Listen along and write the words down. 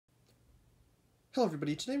Hello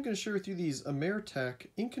everybody, today I'm going to share with you these AmerTac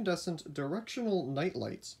incandescent directional night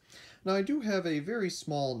lights. Now I do have a very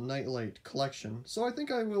small nightlight collection, so I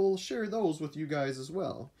think I will share those with you guys as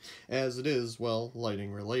well, as it is, well,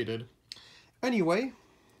 lighting related. Anyway,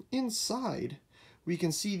 inside we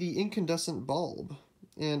can see the incandescent bulb,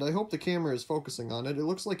 and I hope the camera is focusing on it. It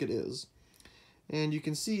looks like it is. And you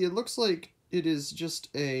can see it looks like it is just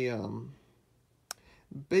a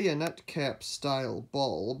bayonet cap style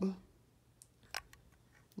bulb.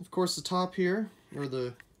 Of course, the top here, or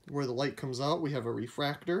where the light comes out, we have a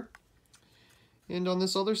refractor. And on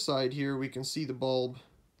this other side here, we can see the bulb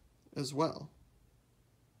as well.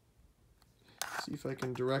 See if I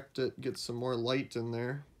can direct it, get some more light in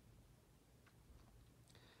there.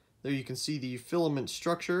 There you can see the filament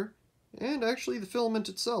structure, and actually the filament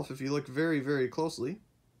itself, if you look very, very closely.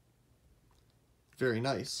 Very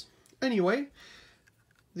nice. Anyway,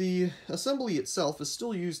 the assembly itself is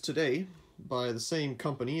still used today by the same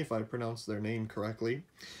company, if I pronounce their name correctly,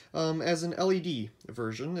 as an LED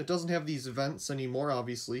version. It doesn't have these vents anymore,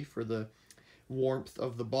 obviously, for the warmth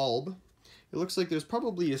of the bulb. It looks like there's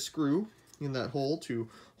probably a screw in that hole to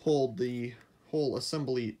hold the whole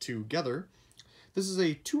assembly together. This is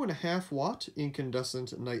a 2.5-watt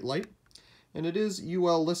incandescent nightlight, and it is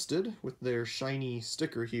UL listed with their shiny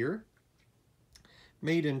sticker here.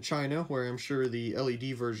 Made in China, where I'm sure the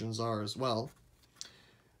LED versions are as well.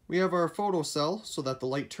 We have our photocell so that the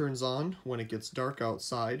light turns on when it gets dark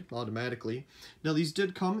outside automatically. Now these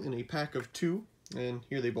did come in a pack of 2, and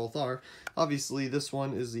here they both are. Obviously this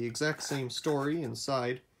one is the exact same story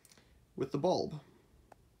inside with the bulb.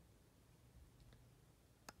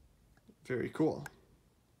 Very cool.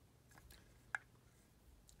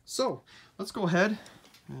 So let's go ahead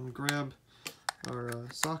and grab our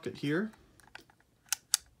socket here.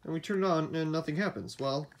 And we turn it on and nothing happens.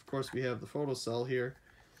 Well, of course we have the photocell here.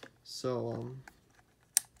 So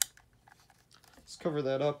let's cover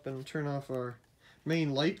that up and turn off our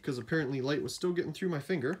main light, because apparently light was still getting through my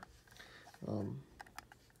finger.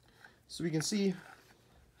 So we can see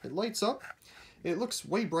it lights up. It looks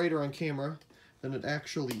way brighter on camera than it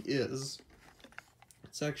actually is.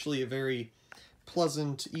 It's actually a very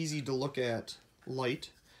pleasant, easy to look at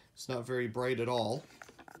light. It's not very bright at all.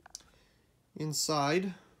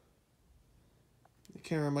 Inside, the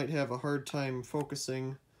camera might have a hard time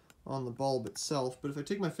focusing on the bulb itself, but if I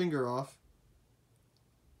take my finger off,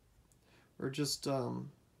 or just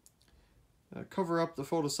cover up the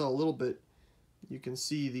photocell a little bit, you can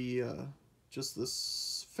see the just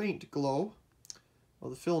this faint glow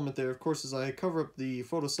of the filament there. Of course, as I cover up the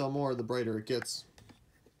photocell more, the brighter it gets.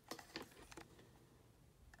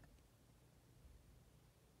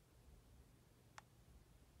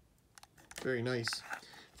 Very nice.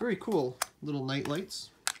 Very cool little night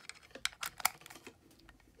lights.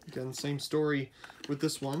 Again, same story with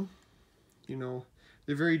this one. You know,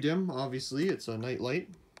 they're very dim, obviously. It's a night light.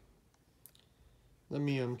 Let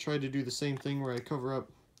me try to do the same thing where I cover up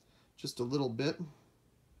just a little bit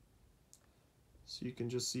so you can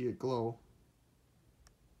just see it glow.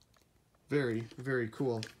 Very, very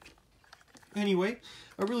cool. Anyway,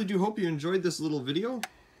 I really do hope you enjoyed this little video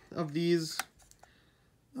of these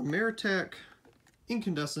AmerTac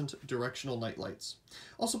incandescent directional night lights.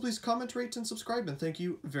 Also, please comment, rate, and subscribe, and thank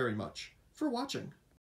you very much for watching.